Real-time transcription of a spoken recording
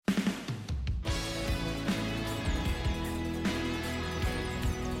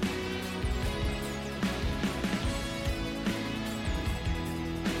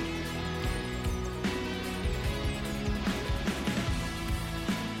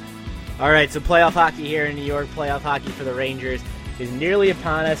All right, so playoff hockey here in New York, playoff hockey for the Rangers is nearly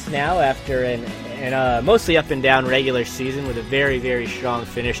upon us now after an mostly up and down regular season with a very, very strong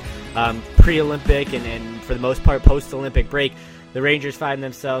finish, pre-Olympic and for the most part post-Olympic break. The Rangers find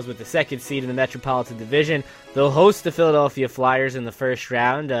themselves with the second seed in the Metropolitan Division. They'll host the Philadelphia Flyers in the first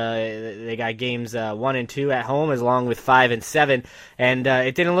round. They got games 1 and 2 at home, along with 5 and 7. And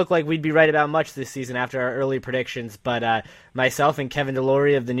it didn't look like we'd be right about much this season after our early predictions. But myself and Kevin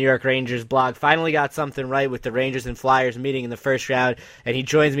Delory of the New York Rangers blog finally got something right with the Rangers and Flyers meeting in the first round. And he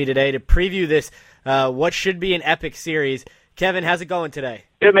joins me today to preview this, what should be an epic series. Kevin, how's it going today?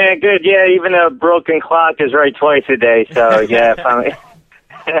 Good, man. Good. Yeah, even a broken clock is right twice a day. So, yeah,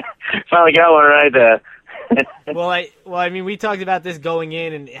 finally got one right there. I mean, we talked about this going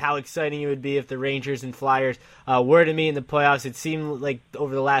in and how exciting it would be if the Rangers and Flyers were to meet in the playoffs. It seemed like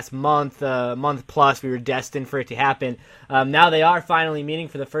over the last month plus, we were destined for it to happen. Now they are finally meeting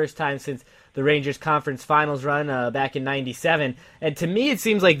for the first time since the Rangers conference finals run back in '97. And to me, it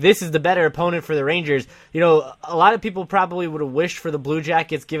seems like this is the better opponent for the Rangers. You know, a lot of people probably would have wished for the Blue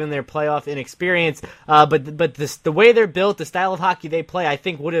Jackets given their playoff inexperience. But the way they're built, the style of hockey they play, I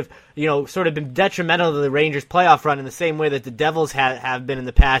think would have, sort of been detrimental to the Rangers playoff run in the same way that the Devils have been in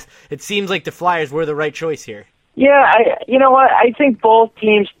the past. It seems like the Flyers were the right choice here. Yeah, you know what? I think both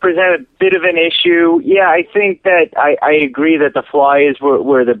teams present a bit of an issue. Yeah, I think that I agree that the Flyers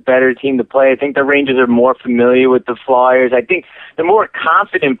were the better team to play. I think the Rangers are more familiar with the Flyers. I think they're more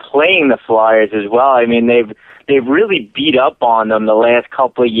confident playing the Flyers as well. I mean, they've really beat up on them the last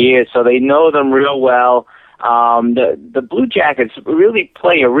couple of years, so they know them real well. The Blue Jackets really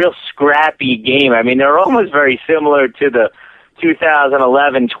play a real scrappy game. I mean, they're almost very similar to the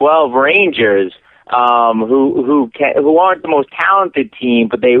 2011-12 Rangers. Who aren't the most talented team,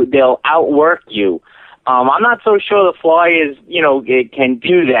 but they'll outwork you. I'm not so sure the Flyers, can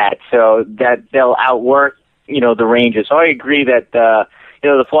do that, so that they'll outwork, the Rangers. So I agree that,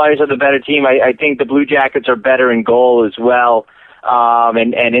 the Flyers are the better team. I think the Blue Jackets are better in goal as well.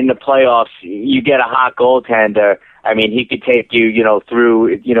 And in the playoffs, you get a hot goaltender. I mean, he could take you,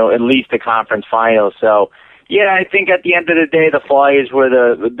 through, at least the conference finals. So, yeah, I think at the end of the day, the Flyers were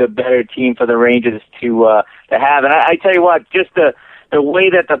the better team for the Rangers to have. And I tell you what, just the way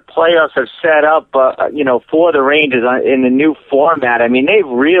that the playoffs are set up, for the Rangers in the new format, I mean, they've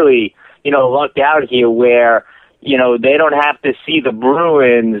really, lucked out here where, they don't have to see the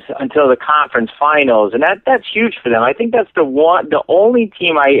Bruins until the conference finals. And that's huge for them. I think that's the only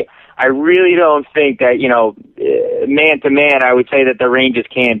team I really don't think that, man to man, I would say that the Rangers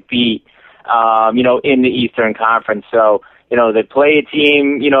can't beat. In the Eastern Conference. So, they play a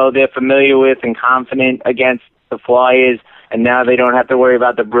team, they're familiar with and confident against the Flyers, and now they don't have to worry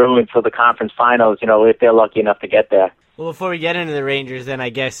about the Bruins till the conference finals, if they're lucky enough to get there. Well, before we get into the Rangers, then I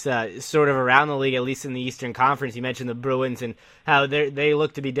guess sort of around the league, at least in the Eastern Conference, you mentioned the Bruins and how they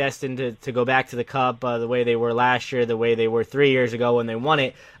look to be destined to go back to the Cup the way they were last year, the way they were 3 years ago when they won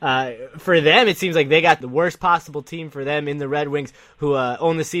it. For them, it seems like they got the worst possible team for them in the Red Wings, who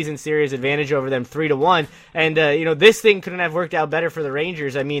own the season series advantage over them 3-1. And, this thing couldn't have worked out better for the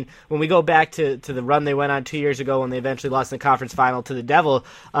Rangers. I mean, when we go back to the run they went on 2 years ago when they eventually lost in the conference final to the Devils,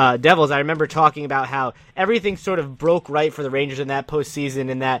 I remember talking about how everything sort of broke right for the Rangers in that postseason,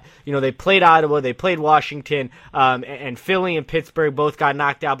 in that, they played Ottawa, they played Washington, and Philly and Pittsburgh both got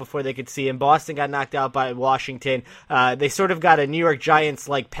knocked out before they could see him. Boston got knocked out by Washington. They sort of got a New York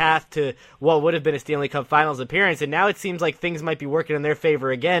Giants-like path to what would have been a Stanley Cup Finals appearance, and now it seems like things might be working in their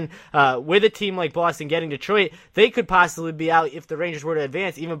favor again. With a team like Boston getting Detroit, they could possibly be out if the Rangers were to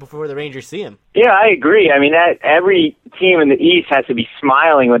advance, even before the Rangers see them. Yeah, I agree. I mean, every team in the East has to be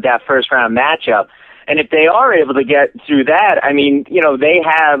smiling with that first-round matchup. And if they are able to get through that, I mean, they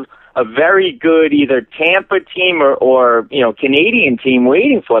have a very good either Tampa team or Canadian team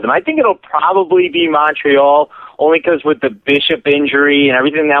waiting for them. I think it'll probably be Montreal, only because with the Bishop injury and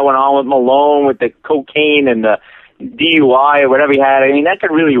everything that went on with Malone, with the cocaine and the DUI or whatever he had, I mean, that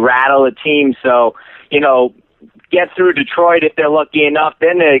could really rattle a team. So, get through Detroit if they're lucky enough,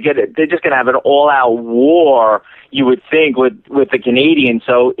 then they're just going to have an all-out war, you would think, with the Canadians.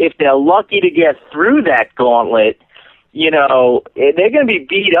 So if they're lucky to get through that gauntlet, they're going to be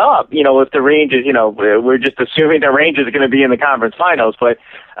beat up, if the Rangers, we're just assuming the Rangers are going to be in the conference finals. But,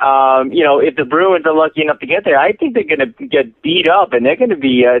 if the Bruins are lucky enough to get there, I think they're going to get beat up, and they're going to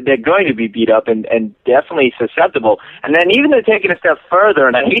be beat up and definitely susceptible. And then even they're taking a step further,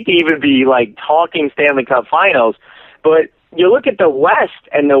 and I hate to even be like talking Stanley Cup finals, but you look at the West,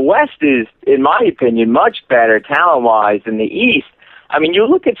 and the West is, in my opinion, much better talent-wise than the East. I mean, you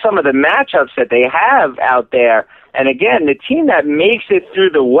look at some of the matchups that they have out there, and again, the team that makes it through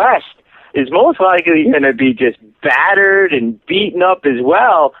the West, is most likely going to be just battered and beaten up as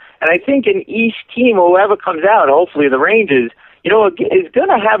well. And I think an East team, whoever comes out, hopefully the Rangers, is going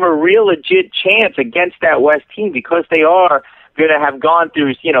to have a real legit chance against that West team because they are going to have gone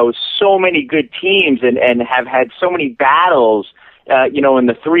through, so many good teams and have had so many battles, in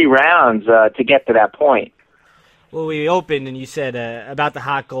the 3 rounds to get to that point. Well, we opened and you said about the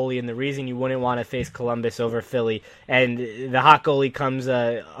hot goalie and the reason you wouldn't want to face Columbus over Philly. And the hot goalie comes,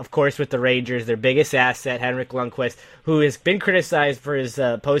 of course, with the Rangers, their biggest asset, Henrik Lundqvist, who has been criticized for his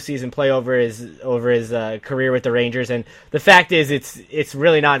postseason play over his career with the Rangers. And the fact is, it's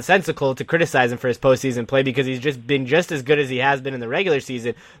really nonsensical to criticize him for his postseason play because he's just been just as good as he has been in the regular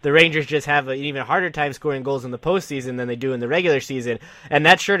season. The Rangers just have an even harder time scoring goals in the postseason than they do in the regular season. And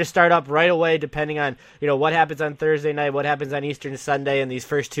that's sure to start up right away, depending on what happens on Thursday night, what happens on Eastern Sunday in these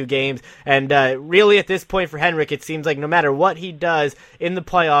first 2 games. And really at this point for Henrik, it seems like no matter what he does in the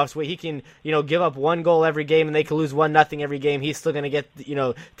playoffs, where he can, give up 1 goal every game and they can lose 1-0 every game, he's still going to get,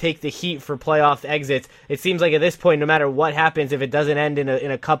 take the heat for playoff exits. It seems like at this point, no matter what happens, if it doesn't end in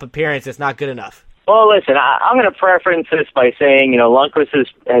a cup appearance, it's not good enough. Well, listen, I'm going to preference this by saying, Lundqvist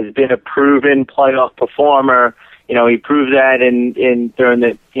has been a proven playoff performer. He proved that during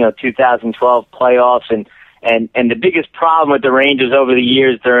the 2012 playoffs, and the biggest problem with the Rangers over the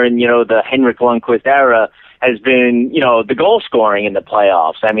years during, the Henrik Lundqvist era has been, the goal scoring in the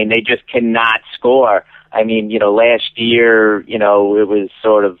playoffs. I mean, they just cannot score. I mean, last year, it was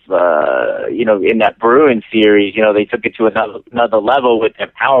sort of, in that Bruins series, they took it to another level with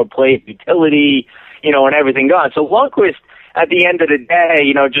their power play utility, and everything gone. So Lundqvist, at the end of the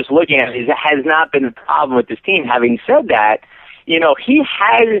day, just looking at it, has not been a problem with this team. Having said that, he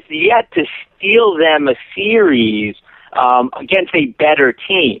has yet to steal them a series against a better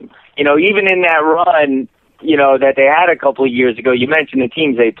team. Even in that run, that they had a couple of years ago, you mentioned the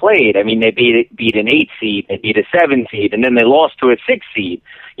teams they played. I mean, they beat an 8 seed, they beat a 7 seed, and then they lost to a 6 seed.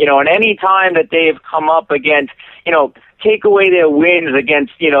 And any time that they've come up against, take away their wins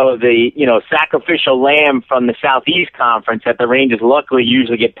against, the sacrificial lamb from the Southeast Conference that the Rangers luckily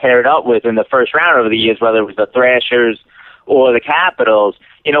usually get paired up with in the first round over the years, whether it was the Thrashers or the Capitals,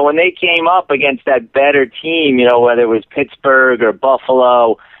 when they came up against that better team, whether it was Pittsburgh or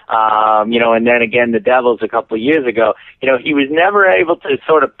Buffalo, and then again the Devils a couple of years ago, he was never able to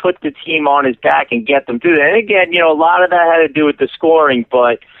sort of put the team on his back and get them through that. And again, a lot of that had to do with the scoring,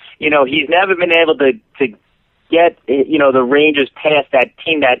 but, he's never been able to get, the Rangers past that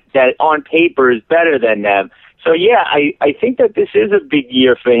team that on paper is better than them. So, yeah, I think that this is a big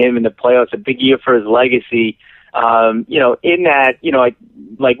year for him in the playoffs, a big year for his legacy. In that,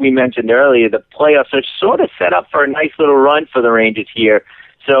 like we mentioned earlier, the playoffs are sort of set up for a nice little run for the Rangers here.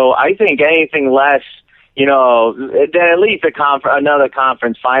 So I think anything less, than at least another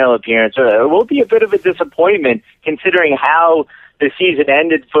conference final appearance will be a bit of a disappointment considering how the season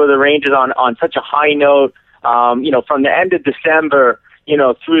ended for the Rangers on such a high note. From the end of December,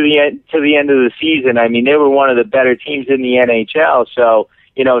 through to the end of the season. I mean, they were one of the better teams in the NHL. So,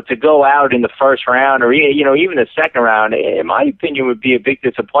 to go out in the first round or, even the second round, in my opinion, would be a big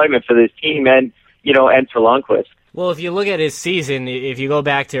disappointment for this team and for Lundqvist. Well, if you look at his season, if you go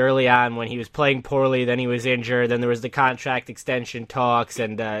back to early on when he was playing poorly, then he was injured, then there was the contract extension talks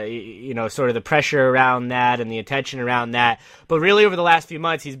and, sort of the pressure around that and the attention around that. But really over the last few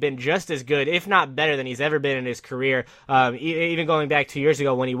months, he's been just as good, if not better than he's ever been in his career, even going back 2 years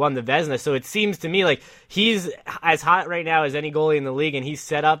ago when he won the Vezina. So it seems to me like he's as hot right now as any goalie in the league, and he's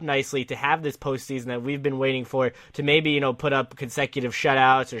set up nicely to have this postseason that we've been waiting for to maybe, put up consecutive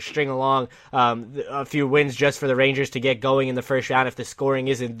shutouts or string along a few wins just for the Rangers to get going in the first round if the scoring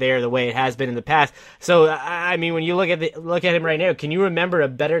isn't there the way it has been in the past. So, I mean, when you look at him right now, can you remember a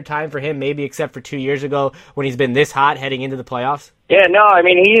better time for him, maybe except for 2 years ago when he's been this hot heading into the playoffs? Yeah, no, I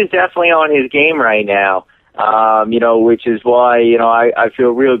mean, he is definitely on his game right now, which is why, I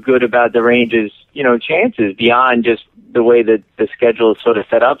feel real good about the Rangers, chances beyond just the way that the schedule is sort of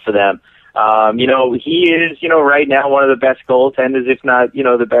set up for them. He is, right now one of the best goaltenders, if not,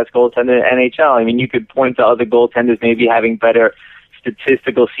 the best goaltender in the NHL. I mean, you could point to other goaltenders maybe having better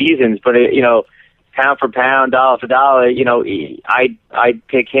statistical seasons, but, pound for pound, dollar for dollar, I'd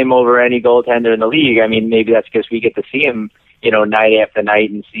pick him over any goaltender in the league. I mean, maybe that's because we get to see him, night after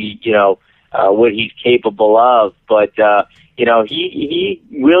night and see, what he's capable of. But, he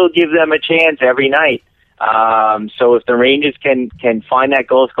will give them a chance every night. So if the Rangers can find that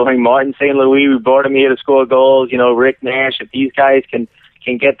goal scoring, Martin St. Louis, we brought him here to score goals, Rick Nash, if these guys can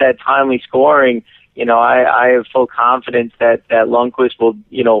get that timely scoring, I have full confidence that Lundqvist will,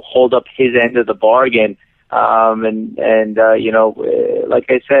 hold up his end of the bargain. like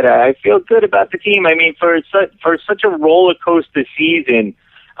I said, I feel good about the team. I mean, for such a roller coaster season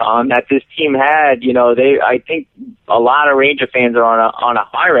that this team had, I think a lot of Ranger fans are on a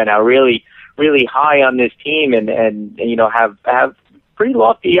high right now, really, really high on this team, and have pretty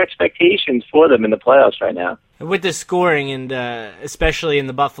lofty expectations for them in the playoffs right now. With the scoring, and especially in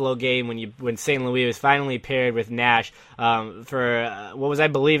the Buffalo game when St. Louis was finally paired with Nash for what was, I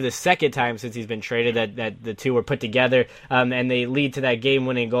believe, the second time since he's been traded that the two were put together, and they lead to that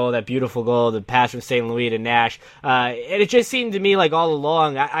game-winning goal, that beautiful goal, the pass from St. Louis to Nash. And it just seemed to me like all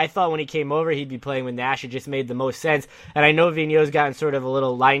along, I thought when he came over he'd be playing with Nash. It just made the most sense. And I know Vigneault's gotten sort of a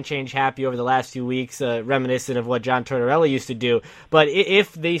little line change happy over the last few weeks, reminiscent of what John Tortorella used to do. But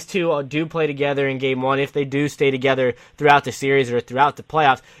if these two do play together in Game 1, if they do stay together throughout the series or throughout the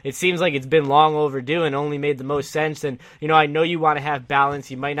playoffs, it seems like it's been long overdue and only made the most sense. And I know you want to have balance.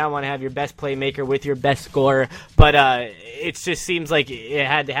 You might not want to have your best playmaker with your best scorer, but it just seems like it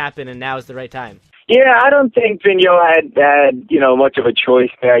had to happen, and now is the right time. Yeah, I don't think Vigneault had much of a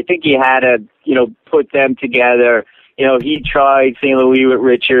choice there. I think he had to put them together. He tried St. Louis with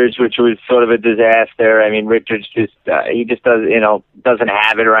Richards, which was sort of a disaster. I mean, Richards just doesn't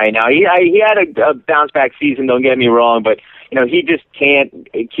have it right now. He had a bounce back season. Don't get me wrong, but he just can't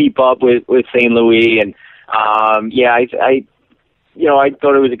keep up with St. Louis. And I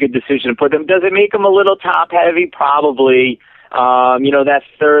thought it was a good decision to put them. Does it make them a little top heavy? Probably. That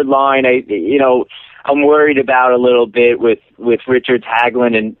third line, I'm worried about a little bit with Richards,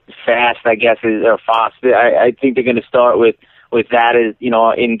 Hagelin, and Fast, I guess, or Foss. I think they're going to start with that as,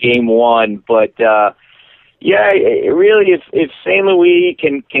 in Game 1. But, really, if St. Louis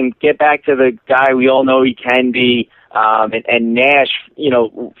can get back to the guy we all know he can be, and Nash,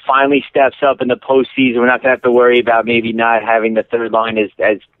 finally steps up in the postseason, we're not going to have to worry about maybe not having the third line as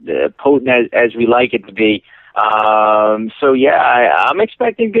potent as we like it to be. I'm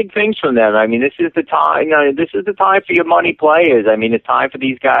expecting big things from them. I mean, this is the time. This is the time for your money players. I mean, it's time for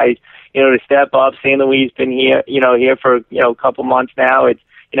these guys, to step up. St. Louis has been here, here for a couple months now. It's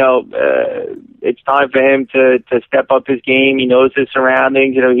it's time for him to step up his game. He knows his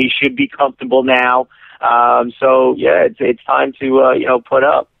surroundings. He should be comfortable now. It's time to put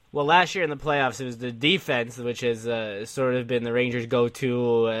up. Well, last year in the playoffs, it was the defense, which has sort of been the Rangers'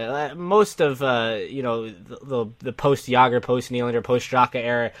 go-to most of, the post-Jágr, post-Nylander, post-Straka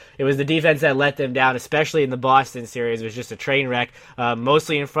era. It was the defense that let them down, especially in the Boston series. It was just a train wreck,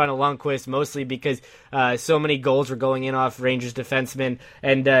 mostly in front of Lundqvist, mostly because so many goals were going in off Rangers defensemen.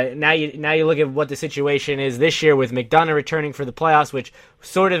 And now you look at what the situation is this year with McDonough returning for the playoffs, which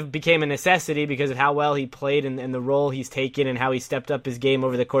sort of became a necessity because of how well he played and the role he's taken and how he stepped up his game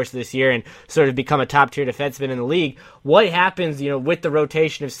over the course of this year and sort of become a top-tier defenseman in the league. What happens, with the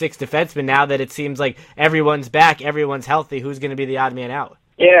rotation of 6 defensemen now that it seems like everyone's back, everyone's healthy? Who's going to be the odd man out?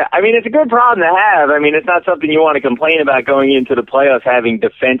 Yeah, I mean, it's a good problem to have. I mean, it's not something you want to complain about going into the playoffs, having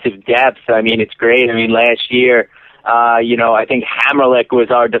defensive depth. I mean, it's great. I mean, last year, I think Hamrlik was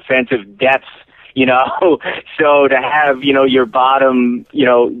our defensive depth. So to have, your bottom,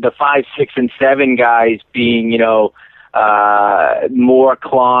 the 5, 6, and 7 guys being, more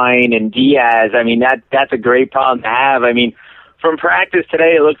Klein and Diaz, I mean, that's a great problem to have. I mean, from practice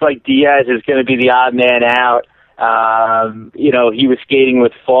today, it looks like Diaz is going to be the odd man out. He was skating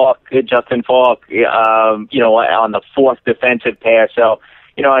with Justin Falk, on the 4th defensive pair. So,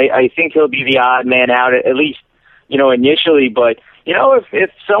 I think he'll be the odd man out, at least, initially. But,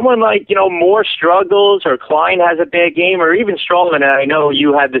 if someone like, Moore struggles or Klein has a bad game, or even Stralman, and I know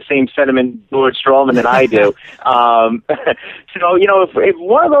you had the same sentiment towards Stralman that I do. If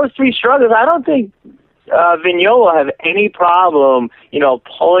one of those 3 struggles, I don't think Vigneault will have any problem,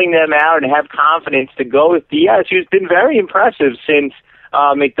 pulling them out and have confidence to go with Diaz, who's been very impressive since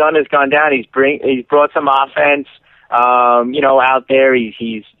McDonough's gone down. He's brought some offense, out there.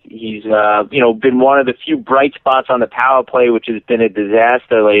 He's been one of the few bright spots on the power play, which has been a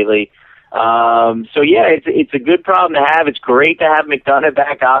disaster lately. It's a good problem to have. It's great to have McDonough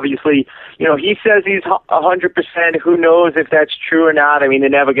back. Obviously, he says he's 100%. Who knows if that's true or not? I mean, they're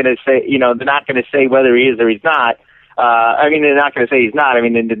never going to say, they're not going to say whether he is or he's not. They're not going to say he's not. I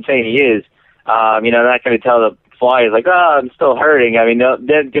mean, they didn't say he is. They're not going to tell the Flyers like, I'm still hurting. I mean,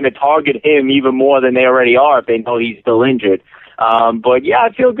 they're going to target him even more than they already are if they know he's still injured. I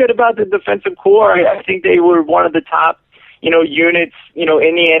feel good about the defensive core. I think they were one of the top, units, in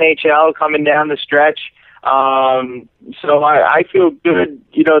the NHL coming down the stretch. So I feel good,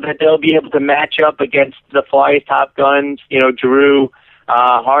 that they'll be able to match up against the Flyers' top guns, Giroux,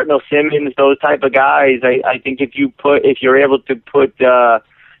 Hartnell, Simmons, those type of guys. I think if you're able to put,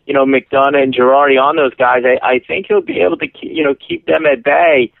 McDonough and Girardi on those guys, I think he'll be able to keep them at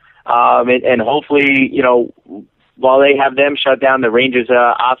bay, and hopefully while they have them shut down, the Rangers'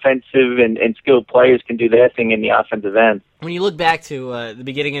 offensive and skilled players can do their thing in the offensive end. When you look back to the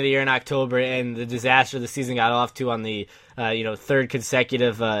beginning of the year in October and the disaster the season got off to on the third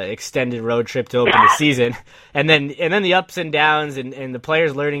consecutive extended road trip to open the season, and then the ups and downs and the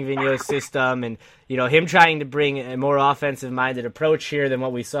players learning Vigneault's system and him trying to bring a more offensive-minded approach here than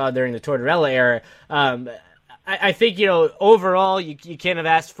what we saw during the Tortorella era. I think, overall, you can't have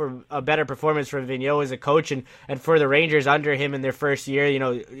asked for a better performance from Vigneault as a coach, and for the Rangers under him in their first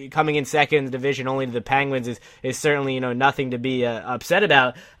year, coming in second in the division only to the Penguins is certainly, nothing to be upset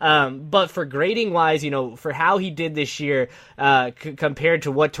about. But for grading-wise, for how he did this year compared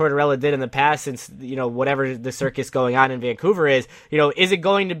to what Tortorella did in the past, since, whatever the circus going on in Vancouver is it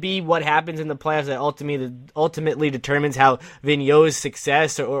going to be what happens in the playoffs that ultimately determines how Vigneault's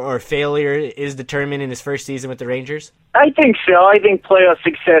success or failure is determined in his first season with the Rangers? I think so. I think playoff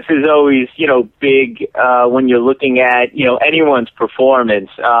success is always, big when you're looking at, anyone's performance.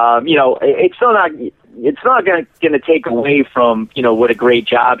 It's not going to take away from, what a great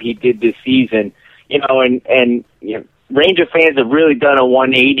job he did this season. And Ranger fans have really done a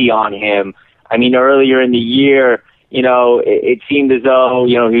 180 on him. I mean, earlier in the year, it seemed as though,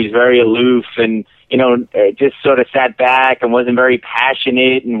 he was very aloof and, just sort of sat back and wasn't very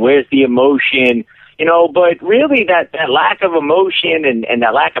passionate and where's the emotion? But really that lack of emotion and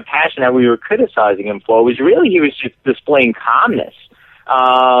that lack of passion that we were criticizing him for was really he was just displaying calmness.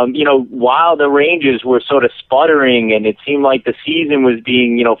 While the Rangers were sort of sputtering and it seemed like the season was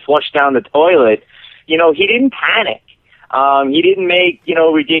being, flushed down the toilet, he didn't panic. He didn't make,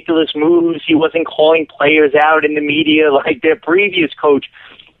 ridiculous moves. He wasn't calling players out in the media like their previous coach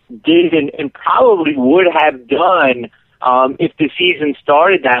did and probably would have done if the season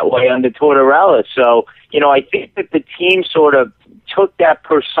started that way under Tortorella. So, I think that the team sort of took that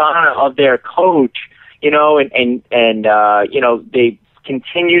persona of their coach, and they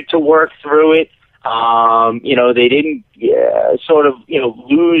continued to work through it. They didn't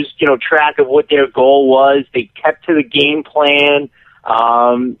lose, track of what their goal was. They kept to the game plan.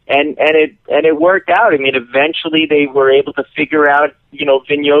 And it worked out. I mean, eventually they were able to figure out,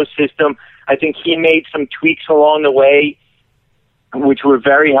 Vigneault's system. I think he made some tweaks along the way, which were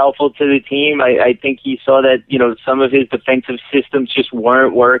very helpful to the team. I think he saw that, some of his defensive systems just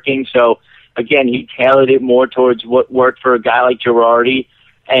weren't working. So again, he tailored it more towards what worked for a guy like Girardi.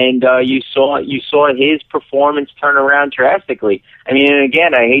 And, you saw his performance turn around drastically. I mean, and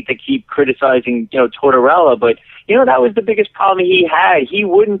again, I hate to keep criticizing, Tortorella, but, that was the biggest problem he had. He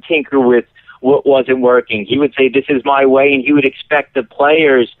wouldn't tinker with what wasn't working. He would say, this is my way, and he would expect the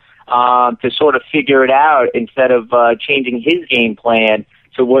players to sort of figure it out instead of changing his game plan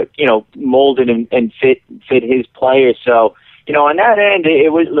to what, molded and fit his players. So, on that end,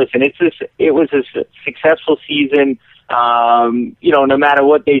 it was a successful season, no matter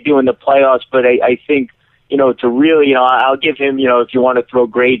what they do in the playoffs. But I think, to really, I'll give him, if you want to throw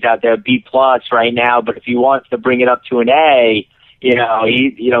grades out there, B+ right now. But if he wants to bring it up to an A,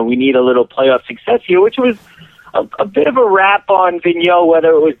 we need a little playoff success here, which was a bit of a rap on Vigneault,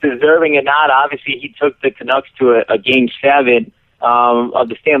 whether it was deserving or not. Obviously, he took the Canucks to a Game 7 of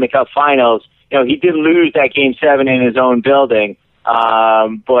the Stanley Cup Finals. He did lose that Game 7 in his own building,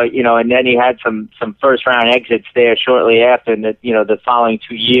 but and then he had some first round exits there shortly after, and the following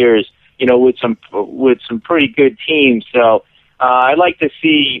 2 years, with some pretty good teams. So I'd like to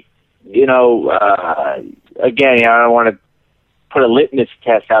see, again, I don't want to put a litmus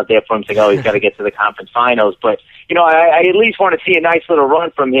test out there for him saying, he's got to get to the conference finals. But, I at least want to see a nice little run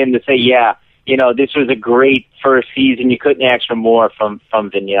from him to say, this was a great first season. You couldn't ask for more from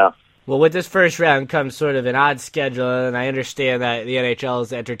Vigneault. Well, with this first round comes sort of an odd schedule, and I understand that the NHL is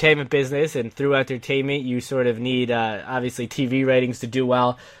the entertainment business, and through entertainment you sort of need, obviously, TV ratings to do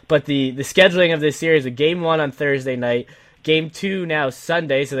well. But the scheduling of this series, with Game 1 on Thursday night, Game 2 now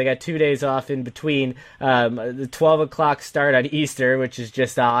Sunday, so they got 2 days off in between. The 12 o'clock start on Easter, which is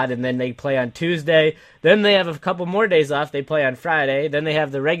just odd, and then they play on Tuesday. Then they have a couple more days off. They play on Friday. Then they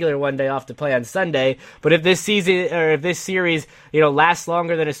have the regular one day off to play on Sunday. But if this season or if this series, lasts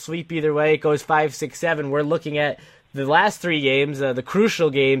longer than a sweep either way, it goes 5, 6, 7. We're looking at the last 3 games, the crucial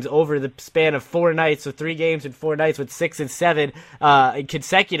games, over the span of 4 nights. So 3 games in 4 nights with 6 and 7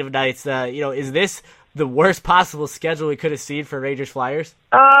 consecutive nights. Is this the worst possible schedule we could have seen for Rangers Flyers?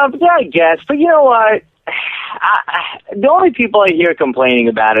 Yeah, I guess. But you know what? The only people I hear complaining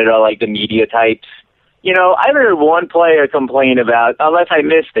about it are like the media types. I heard one player complain about, unless I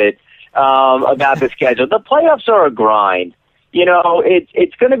missed it, about the schedule. The playoffs are a grind.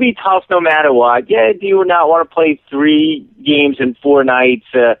 it's going to be tough no matter what. Yeah, do you not want to play 3 games in 4 nights,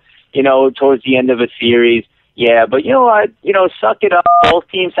 towards the end of a series? Yeah, but you know what? Suck it up. Both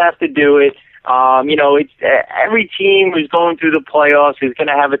teams have to do it. It's every team who's going through the playoffs is going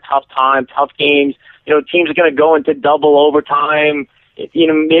to have a tough time, tough games. Teams are going to go into double overtime.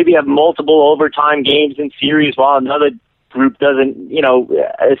 Maybe have multiple overtime games in series while another group doesn't.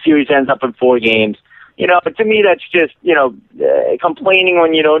 A series ends up in 4 games. To me, that's just complaining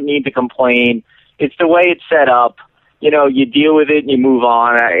when you don't need to complain. It's the way it's set up. You deal with it and you move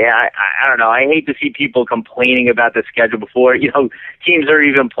on. I don't know. I hate to see people complaining about the schedule before, teams are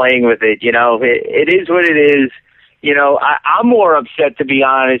even playing with it. It is what it is. I'm more upset, to be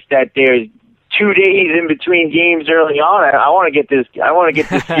honest, that there's 2 days in between games early on. I want to get this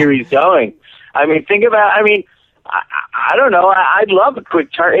series going. I don't know. I'd love a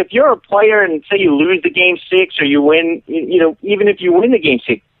quick turn. If you're a player and say you lose the game 6 or you win, even if you win the game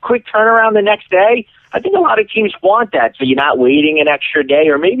 6, quick turnaround the next day. I think a lot of teams want that, so you're not waiting an extra day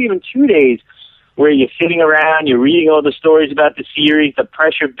or maybe even 2 days where you're sitting around, you're reading all the stories about the series, the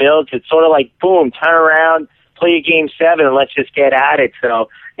pressure builds. It's sort of like, boom, turn around, play a game 7, and let's just get at it. So,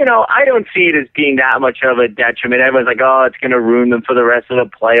 I don't see it as being that much of a detriment. Everyone's like, oh, it's going to ruin them for the rest of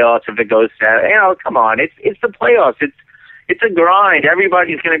the playoffs if it goes 7. Come on, it's the playoffs. It's a grind.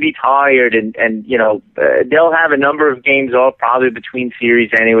 Everybody's going to be tired, and they'll have a number of games off probably between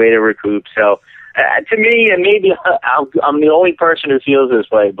series anyway to recoup. So, to me, and maybe I'm the only person who feels this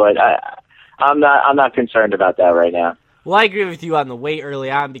way, but I'm not concerned about that right now. Well, I agree with you on the wait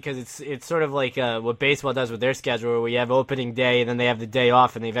early on because it's sort of like what baseball does with their schedule, where you have opening day and then they have the day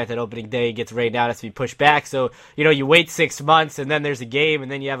off, and the event that opening day gets rained out, has to be pushed back. So, you wait 6 months and then there's a game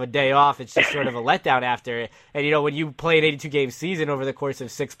and then you have a day off. It's just sort of a letdown after. And, when you play an 82-game season over the course of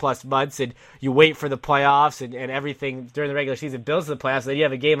 6+ months and you wait for the playoffs and everything during the regular season builds to the playoffs, then you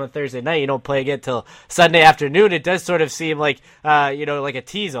have a game on Thursday night, you don't play again till Sunday afternoon. It does sort of seem like, like a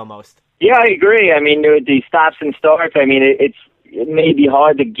tease almost. Yeah, I agree. The stops and starts, it may be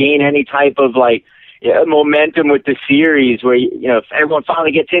hard to gain any type of, momentum with the series where, if everyone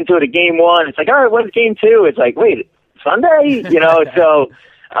finally gets into it at game 1, it's like, all right, when's game 2? It's like, wait, Sunday? So,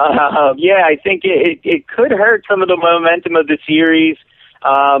 I think it could hurt some of the momentum of the series.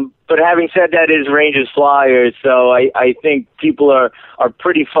 But having said that, it is Rangers Flyers, so I think people are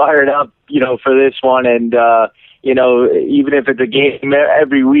pretty fired up, for this one, and, even if it's a game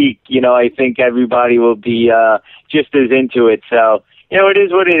every week, I think everybody will be just as into it. So, it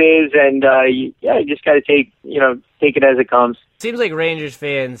is what it is, and you just got to take it as it comes. Seems like Rangers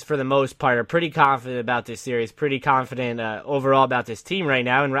fans, for the most part, are pretty confident about this series, pretty confident overall about this team right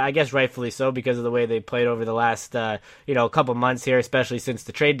now, and I guess rightfully so because of the way they played over the last couple months here, especially since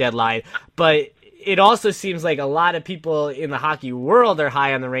the trade deadline. But it also seems like a lot of people in the hockey world are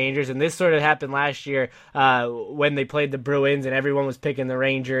high on the Rangers, and this sort of happened last year when they played the Bruins, and everyone was picking the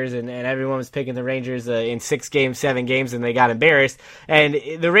Rangers, and everyone was picking the Rangers in 6 games, 7 games, and they got embarrassed. And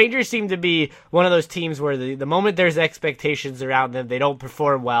the Rangers seem to be one of those teams where the moment there's expectations around them, they don't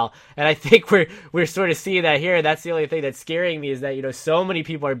perform well. And I think we're sort of seeing that here. That's the only thing that's scaring me is that so many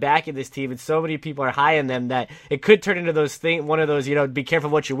people are backing this team, and so many people are high on them that it could turn into one of those be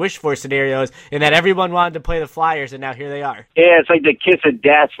careful what you wish for scenarios, and that everyone wanted to play the Flyers, and now here they are. Yeah, it's like the kiss of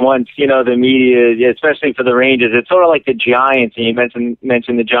death once, the media, especially for the Rangers. It's sort of like the Giants, and you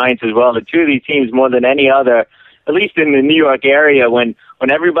mentioned the Giants as well. The two of these teams, more than any other, at least in the New York area, when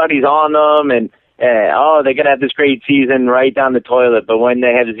everybody's on them and, they're going to have this great season right down the toilet. But when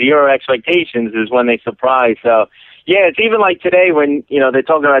they have zero expectations is when they surprise. So, yeah, it's even like today when, they're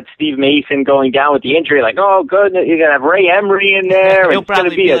talking about Steve Mason going down with the injury, like, oh, good, you're going to have Ray Emery in there. He'll it's going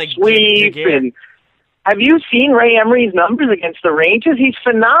to be a sweep. And have you seen Ray Emery's numbers against the Rangers? He's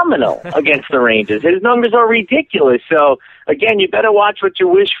phenomenal against the Rangers. His numbers are ridiculous. So, again, you better watch what you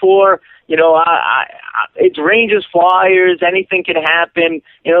wish for. It's Rangers, Flyers. Anything can happen.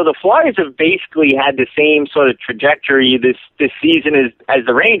 The Flyers have basically had the same sort of trajectory this season as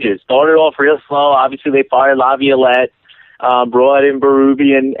the Rangers. Started off real slow. Obviously, they fired Laviolette, brought in Berube,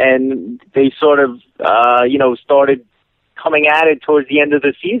 and they sort of, started coming at it towards the end of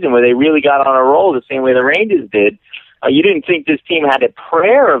the season where they really got on a roll the same way the Rangers did. You didn't think this team had a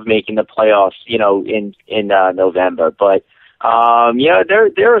prayer of making the playoffs, in November, but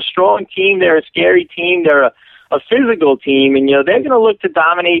they're a strong team. They're a scary team. They're a physical team, and they're going to look to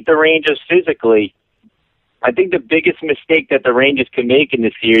dominate the Rangers physically. I think the biggest mistake that the Rangers can make in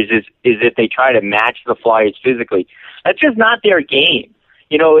this series is if they try to match the Flyers physically. That's just not their game.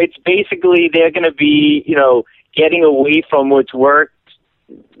 It's basically they're going to be, getting away from what's worked,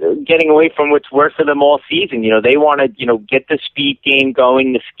 getting away from what's worked for them all season. They want to, get the speed game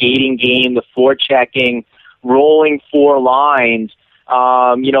going, the skating game, the forechecking, rolling four lines.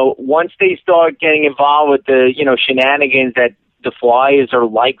 Once they start getting involved with the, shenanigans that the Flyers are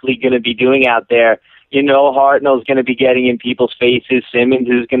likely going to be doing out there, Hartnell's going to be getting in people's faces. Simmons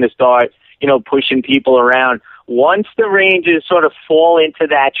is going to start, pushing people around. Once the Rangers sort of fall into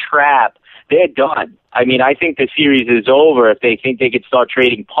that trap, they're done. I mean, I think the series is over if they think they could start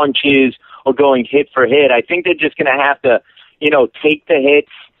trading punches or going hit for hit. I think they're just going to have to, take the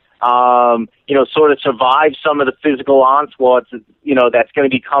hits, sort of survive some of the physical onslaughts, that's going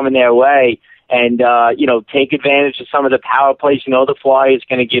to be coming their way and, take advantage of some of the power plays. The Flyers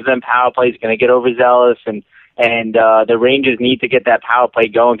going to give them power plays, going to get overzealous and the Rangers need to get that power play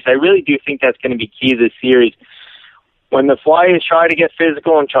going because I really do think that's going to be key to this series. When the Flyers try to get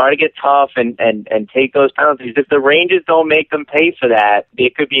physical and try to get tough and take those penalties, if the Rangers don't make them pay for that,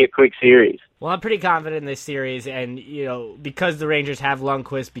 it could be a quick series. Well, I'm pretty confident in this series, and, because the Rangers have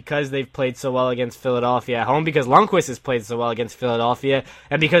Lundqvist, because they've played so well against Philadelphia at home, because Lundqvist has played so well against Philadelphia,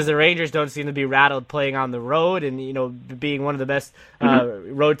 and because the Rangers don't seem to be rattled playing on the road and, being one of the best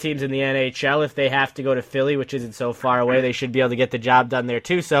road teams in the NHL. If they have to go to Philly, which isn't so far away, they should be able to get the job done there,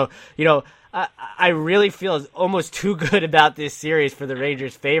 too. So, I really feel almost too good about this series for the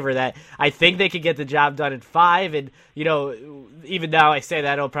Rangers' favor that I think they could get the job done in 5. And, even now I say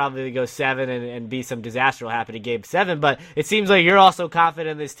that it'll probably go 7 and be some disaster will happen in Game 7. But it seems like you're also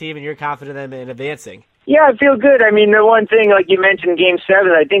confident in this team and you're confident in them in advancing. Yeah, I feel good. I mean, the one thing, like you mentioned, Game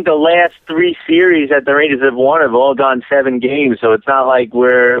 7, I think the last 3 series that the Rangers have won have all gone 7 games. So it's not like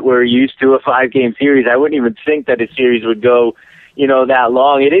we're used to a 5-game series. I wouldn't even think that a series would go that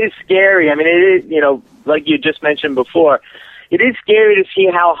long. It is scary. I mean, it is, like you just mentioned before, it is scary to see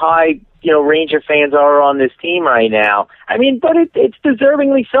how high, Ranger fans are on this team right now. I mean, but it's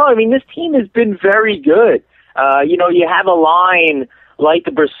deservingly so. I mean, this team has been very good. You have a line like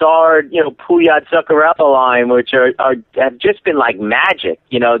the Brassard, Pouliot, Zuccarello line, which have just been like magic.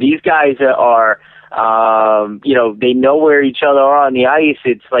 These guys are, they know where each other are on the ice.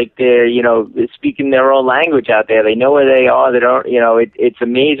 It's like they're, speaking their own language out there. They know where they are. They don't, it's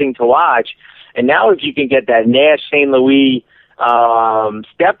amazing to watch. And now if you can get that Nash, St. Louis,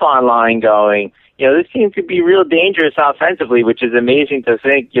 step-on line going, this team could be real dangerous offensively, which is amazing to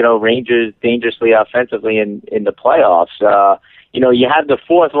think, Rangers dangerously offensively in the playoffs. You have the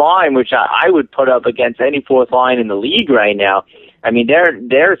fourth line, which I would put up against any fourth line in the league right now. I mean,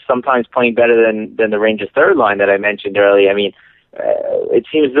 they're sometimes playing better than the Rangers' third line that I mentioned earlier. I mean, it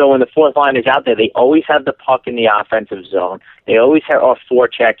seems as though when the fourth line is out there, they always have the puck in the offensive zone. They always are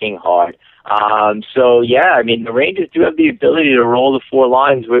forechecking hard. So yeah, I mean, the Rangers do have the ability to roll the 4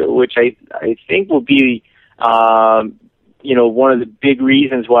 lines, which I think will be, one of the big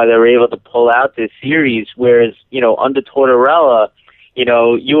reasons why they were able to pull out this series. Whereas, under Tortorella,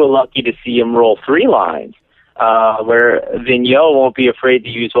 you were lucky to see him roll 3 lines. Where Vigneault won't be afraid to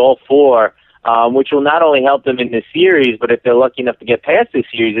use all 4, which will not only help them in this series, but if they're lucky enough to get past this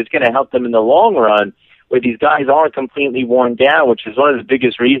series, it's going to help them in the long run, where these guys aren't completely worn down, which is one of the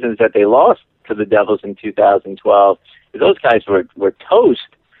biggest reasons that they lost to the Devils in 2012. Those guys were toast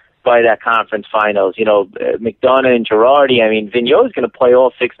by that conference finals. McDonough and Girardi. I mean, Vigneault's going to play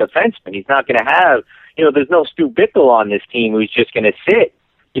all 6 defensemen. He's not going to have, there's no Stu Bickel on this team who's just going to sit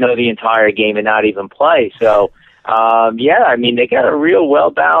the entire game and not even play. So, yeah, I mean, they got a real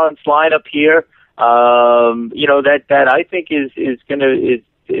well-balanced lineup here, that I think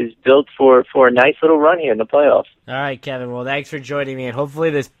is built for a nice little run here in the playoffs. All right, Kevin. Well, thanks for joining me, and hopefully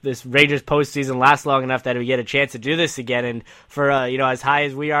this Rangers postseason lasts long enough that we get a chance to do this again. And for as high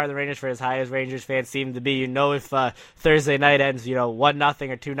as we are in the Rangers, for as high as Rangers fans seem to be, if Thursday night ends 1-0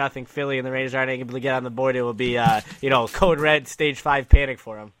 or 2-0 Philly, and the Rangers aren't able to get on the board, it will be code red, stage 5 panic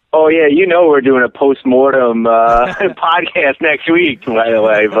for them. Oh yeah, we're doing a post-mortem podcast next week, by the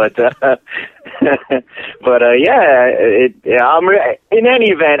way. But in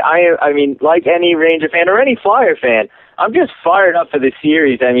any event, I mean, like any Ranger fan or any Flyer fan, I'm just fired up for the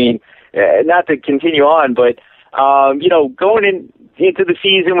series. I mean, not to continue on, but going into the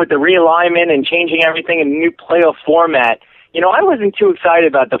season with the realignment and changing everything in the new playoff format, I wasn't too excited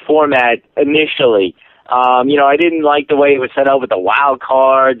about the format initially. I didn't like the way it was set up with the wild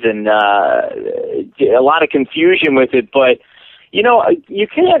cards and a lot of confusion with it. But, you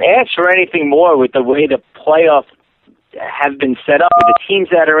can't ask for anything more with the way the playoffs have been set up, with the teams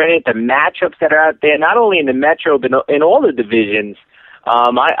that are in it, the matchups that are out there, not only in the Metro, but in all the divisions.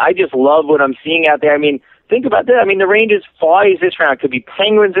 I just love what I'm seeing out there. I mean, think about that. I mean, the Rangers Flyers this round could be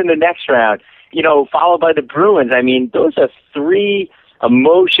Penguins in the next round, followed by the Bruins. I mean, those are 3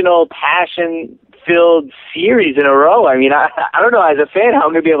 emotional, passion-filled series in a row. I mean, I don't know, as a fan, how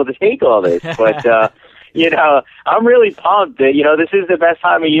I'm going to be able to take all this, but, I'm really pumped that, this is the best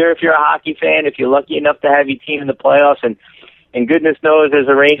time of year if you're a hockey fan, if you're lucky enough to have your team in the playoffs, and goodness knows, as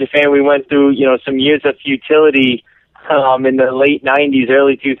a Ranger fan, we went through, some years of futility, in the late 90s,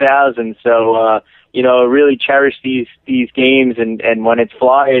 early 2000s, so, really cherish these games, and when it's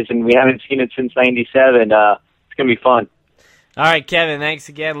Flyers, and we haven't seen it since 97, it's going to be fun. All right, Kevin, thanks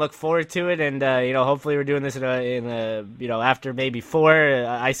again. Look forward to it, and hopefully we're doing this in after maybe 4.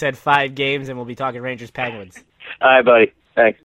 I said 5 games, and we'll be talking Rangers Penguins. All right, buddy. Thanks.